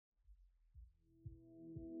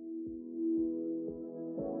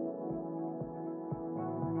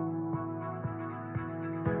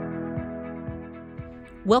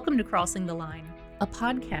Welcome to Crossing the Line, a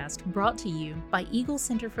podcast brought to you by Eagle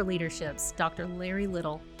Center for Leadership's Dr. Larry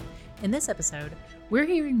Little. In this episode, we're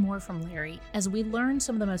hearing more from Larry as we learn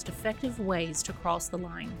some of the most effective ways to cross the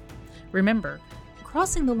line. Remember,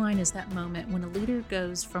 crossing the line is that moment when a leader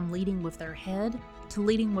goes from leading with their head to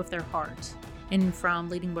leading with their heart, and from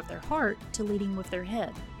leading with their heart to leading with their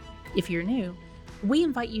head. If you're new, we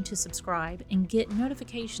invite you to subscribe and get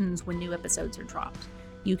notifications when new episodes are dropped.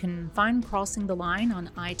 You can find Crossing the Line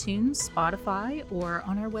on iTunes, Spotify, or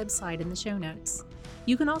on our website in the show notes.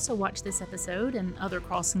 You can also watch this episode and other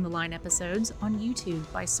Crossing the Line episodes on YouTube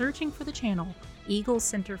by searching for the channel Eagle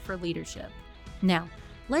Center for Leadership. Now,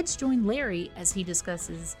 let's join Larry as he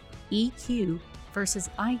discusses EQ versus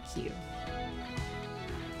IQ.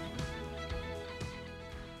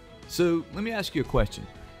 So let me ask you a question.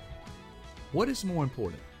 What is more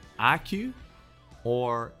important, IQ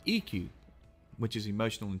or EQ, which is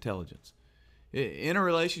emotional intelligence? In a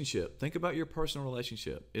relationship, think about your personal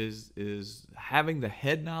relationship. Is having the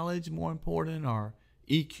head knowledge more important, or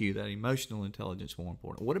EQ, that emotional intelligence, more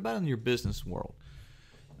important? What about in your business world?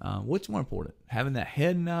 What's more important, having that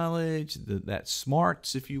head knowledge, that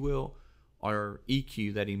smarts, if you will, or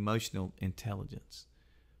EQ, that emotional intelligence?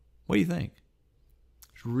 What do you think?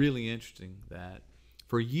 It's really interesting that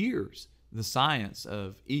for years, the science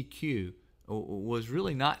of EQ was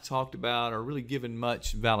really not talked about or really given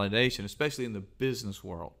much validation, especially in the business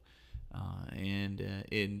world.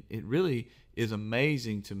 It really is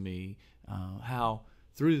amazing to me how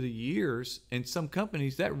through the years, in some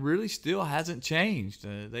companies, that really still hasn't changed.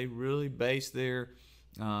 They really base their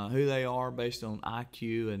who they are based on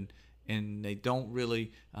IQ, and they don't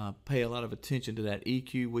really pay a lot of attention to that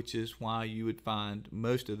EQ, which is why you would find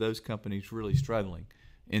most of those companies really struggling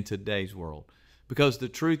in today's world. Because the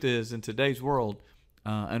truth is, in today's world,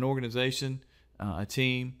 an organization, a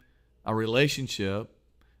team, a relationship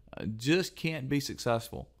just can't be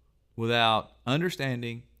successful without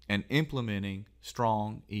understanding and implementing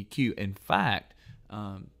strong EQ. In fact,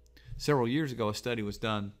 several years ago, a study was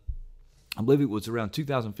done, I believe it was around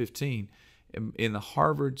 2015, in the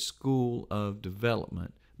Harvard School of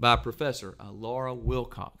Development by Professor Laura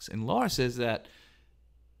Wilcox. And Laura says that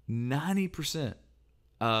 90%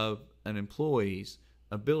 of an employee's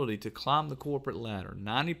ability to climb the corporate ladder,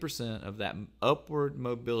 90% of that upward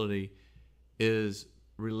mobility is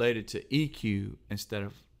related to EQ instead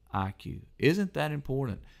of IQ. Isn't that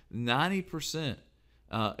important? 90%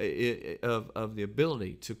 of the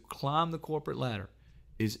ability to climb the corporate ladder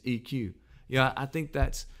is EQ. Yeah, I think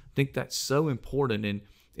that's so important. And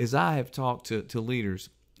as I have talked to leaders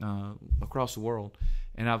across the world,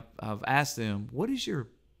 and I've asked them, what is your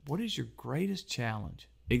greatest challenge?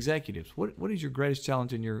 Executives, what is your greatest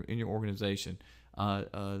challenge in your organization?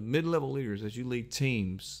 Mid-level leaders, as you lead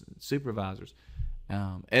teams, supervisors.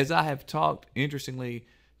 As I have talked, interestingly,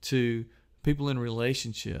 to people in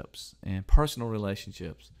relationships and personal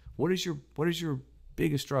relationships, what is your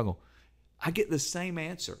biggest struggle? I get the same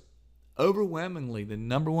answer. Overwhelmingly, the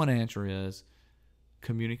number one answer is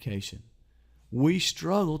communication. We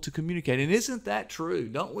struggle to communicate. And isn't that true?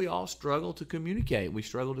 Don't we all struggle to communicate? We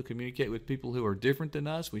struggle to communicate with people who are different than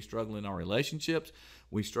us. We struggle in our relationships.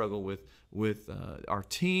 We struggle with our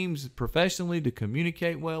teams professionally to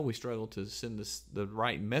communicate well. We struggle to send the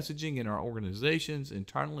right messaging in our organizations,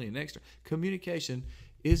 internally and externally. Communication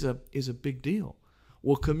is a big deal.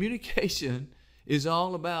 Well, communication is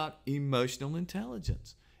all about emotional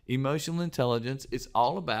intelligence. Emotional intelligence is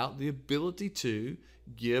all about the ability to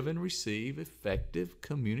give and receive effective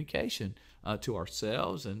communication to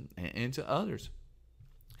ourselves and to others.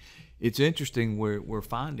 It's interesting, we're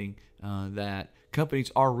finding that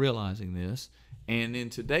companies are realizing this, and in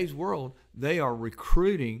today's world, they are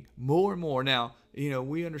recruiting more and more. Now,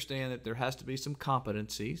 we understand that there has to be some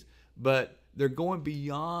competencies, but they're going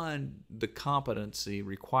beyond the competency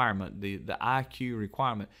requirement, the IQ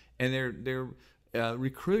requirement, and they're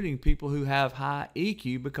recruiting people who have high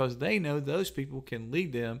EQ because they know those people can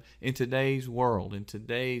lead them in today's world, in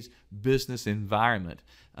today's business environment.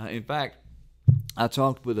 In fact, I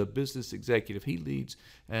talked with a business executive. He leads,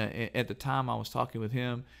 at the time I was talking with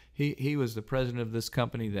him, he was the president of this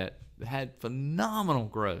company that had phenomenal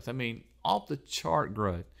growth. I mean, off the chart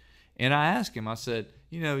growth. And I asked him, I said,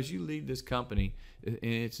 as you lead this company, and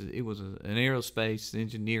it was an aerospace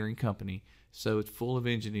engineering company, so it's full of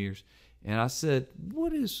engineers. And I said,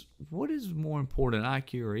 what is more important,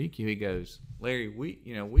 IQ or EQ? He goes, Larry,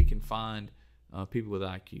 we can find people with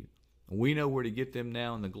IQ. We know where to get them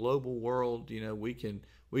now in the global world. We can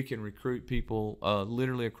recruit people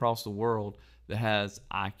literally across the world that has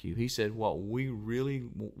IQ. He said, what we really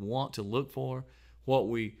want to look for, what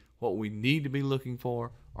we What we need to be looking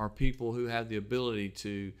for are people who have the ability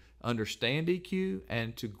to understand EQ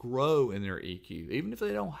and to grow in their EQ. Even if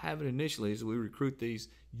they don't have it initially, as we recruit these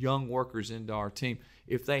young workers into our team,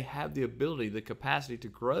 if they have the ability, the capacity to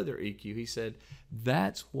grow their EQ, he said,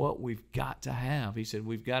 that's what we've got to have. He said,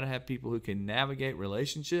 we've got to have people who can navigate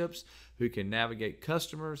relationships, who can navigate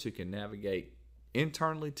customers, who can navigate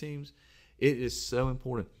internally teams. It is so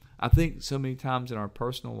important. I think so many times in our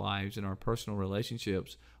personal lives, in our personal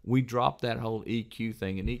relationships, we drop that whole EQ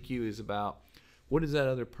thing. And EQ is about what is that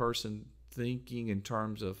other person thinking in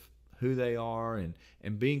terms of who they are,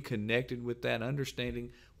 and being connected with that,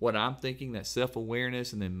 understanding what I'm thinking, that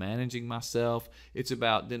self-awareness, and then managing myself. It's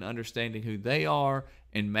about then understanding who they are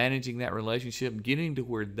and managing that relationship, getting to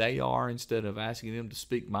where they are instead of asking them to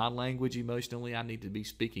speak my language emotionally. I need to be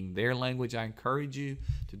speaking their language. I encourage you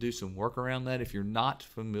to do some work around that. If you're not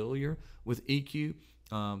familiar with EQ,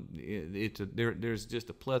 there's just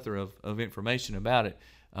a plethora of information about it.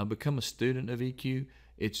 Become a student of EQ.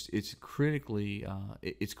 It's critically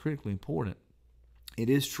important. It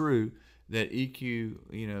is true that EQ,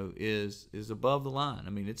 is above the line. I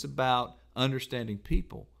mean, it's about understanding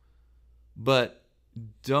people, but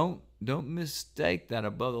don't mistake that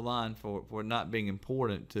above the line for not being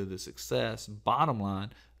important to the success bottom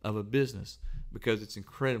line of a business, because it's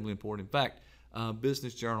incredibly important. In fact, a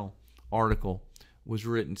Business Journal article was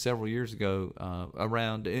written several years ago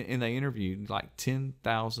and they interviewed like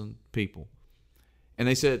 10,000 people. And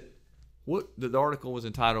they said, the article was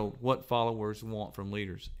entitled, What Followers Want from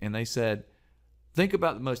Leaders. And they said, think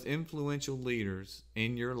about the most influential leaders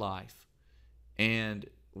in your life, and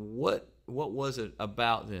what was it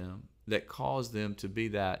about them that caused them to be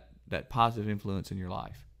that positive influence in your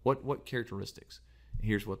life? What characteristics? And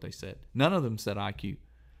here's what they said. None of them said IQ.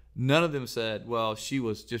 None of them said, well, she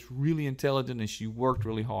was just really intelligent and she worked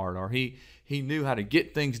really hard, or he knew how to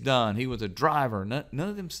get things done. He was a driver. None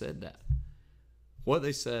of them said that. What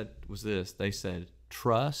they said was this. They said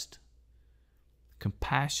trust,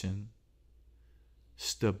 compassion,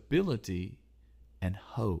 stability, and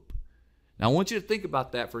hope. Now, I want you to think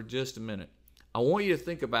about that for just a minute. I want you to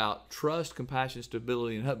think about trust, compassion,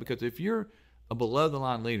 stability, and hope, because if you're a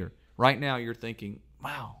below-the-line leader, right now you're thinking,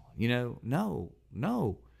 wow, no.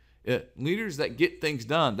 Leaders that get things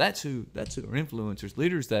done, that's who are influencers.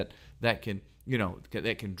 Leaders that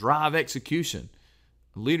can drive execution.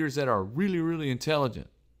 Leaders that are really, really intelligent.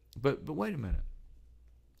 But wait a minute.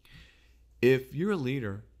 If you're a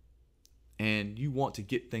leader and you want to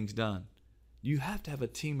get things done, you have to have a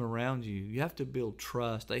team around you. You have to build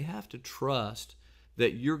trust. They have to trust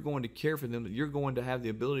that you're going to care for them, that you're going to have the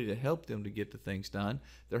ability to help them to get the things done.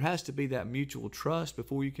 There has to be that mutual trust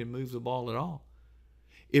before you can move the ball at all.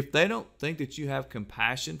 If they don't think that you have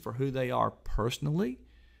compassion for who they are personally,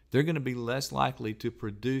 they're going to be less likely to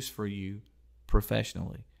produce for you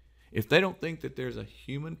professionally. If they don't think that there's a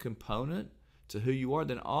human component to who you are,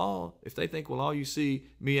 then if they think, well, all you see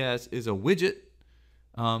me as is a widget,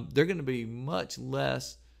 they're going to be much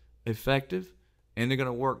less effective, and they're going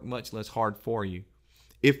to work much less hard for you.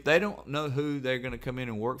 If they don't know who they're going to come in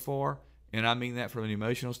and work for, and I mean that from an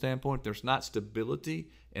emotional standpoint, there's not stability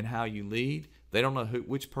in how you lead. They don't know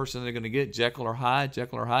which person they're going to get, Jekyll or Hyde.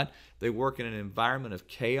 They work in an environment of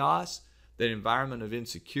chaos, that environment of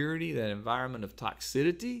insecurity, that environment of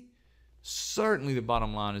toxicity. Certainly the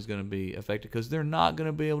bottom line is going to be affected, because they're not going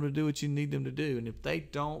to be able to do what you need them to do. And if they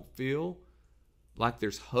don't feel like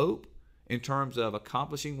there's hope in terms of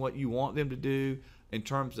accomplishing what you want them to do, in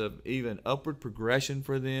terms of even upward progression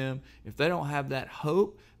for them, if they don't have that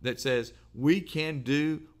hope that says we can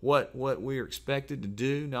do what we're expected to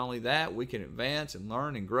do, not only that, we can advance and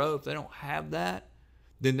learn and grow, if they don't have that,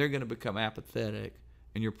 then they're going to become apathetic,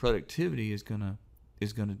 and your productivity is going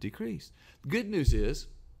to decrease. The good news is,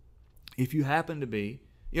 if you happen to be,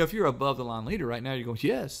 if you're above the line leader right now, you're going,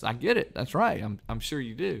 yes, I get it. That's right. I'm sure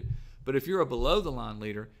you do. But if you're a below the line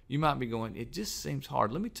leader, you might be going, it just seems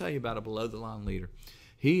hard. Let me tell you about a below the line leader.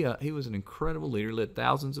 He was an incredible leader, led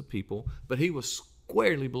thousands of people, but he was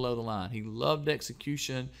squarely below the line. He loved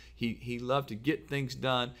execution. He loved to get things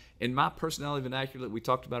done. In my personality vernacular that we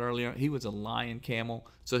talked about earlier, he was a lion camel.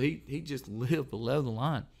 So he just lived below the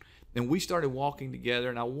line. And we started walking together,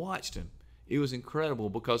 and I watched him. It was incredible,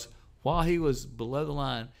 because while he was below the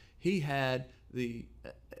line, he had the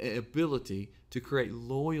ability to create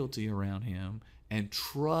loyalty around him and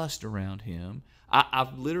trust around him. I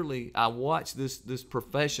watched this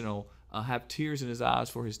professional have tears in his eyes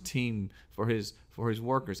for his team, for his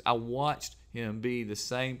workers. I watched him be the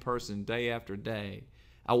same person day after day.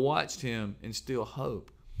 I watched him instill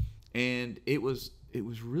hope, and it was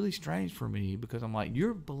really strange for me, because I'm like,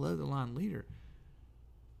 you're a below the line leader.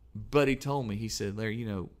 But he told me, he said, Larry,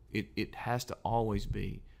 it has to always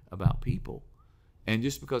be about people. And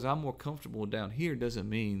just because I'm more comfortable down here doesn't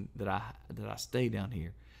mean that I stay down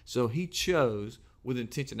here. So he chose with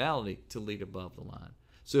intentionality to lead above the line.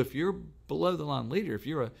 So if you're below the line leader, if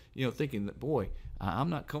you're thinking that, boy, I'm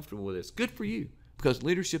not comfortable with this, good for you, because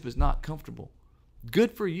leadership is not comfortable.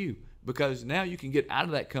 Good for you, because now you can get out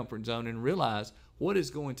of that comfort zone and realize what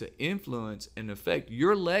is going to influence and affect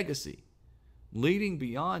your legacy. Leading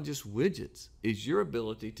beyond just widgets is your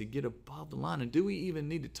ability to get above the line. And do we even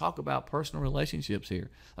need to talk about personal relationships here?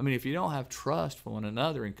 I mean, if you don't have trust for one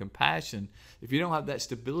another and compassion, if you don't have that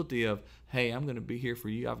stability of, hey, I'm going to be here for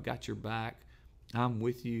you, I've got your back, I'm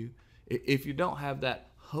with you. If you don't have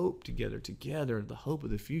that hope together, the hope of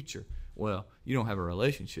the future, well, you don't have a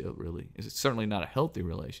relationship, really. It's certainly not a healthy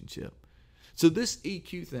relationship. So this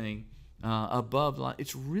EQ thing, above the line,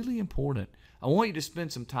 it's really important. I want you to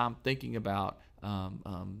spend some time thinking about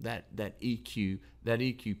that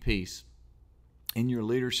EQ piece in your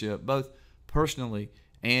leadership, both personally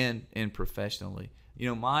and professionally.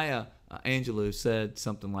 Maya Angelou said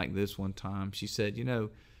something like this one time. She said,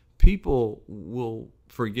 people will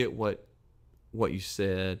forget what you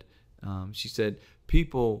said. She said,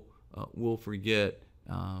 people will forget,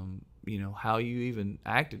 how you even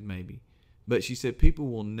acted maybe. But she said, people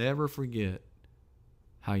will never forget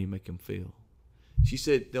how you make them feel. She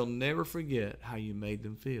said, they'll never forget how you made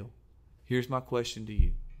them feel. Here's my question to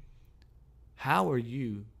you. How are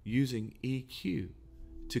you using EQ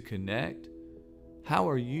to connect? How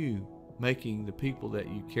are you making the people that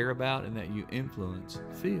you care about and that you influence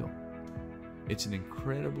feel? It's an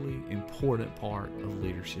incredibly important part of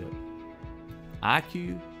leadership.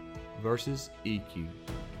 IQ versus EQ.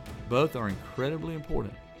 Both are incredibly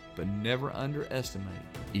important, but never underestimate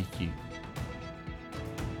EQ.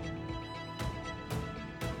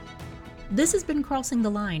 This has been Crossing the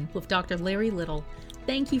Line with Dr. Larry Little.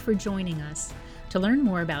 Thank you for joining us. To learn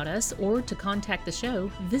more about us or to contact the show,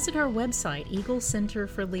 visit our website,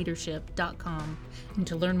 eaglecenterforleadership.com. And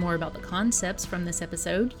to learn more about the concepts from this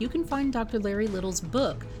episode, you can find Dr. Larry Little's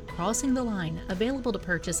book, Crossing the Line, available to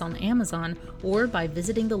purchase on Amazon or by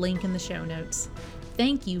visiting the link in the show notes.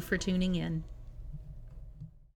 Thank you for tuning in.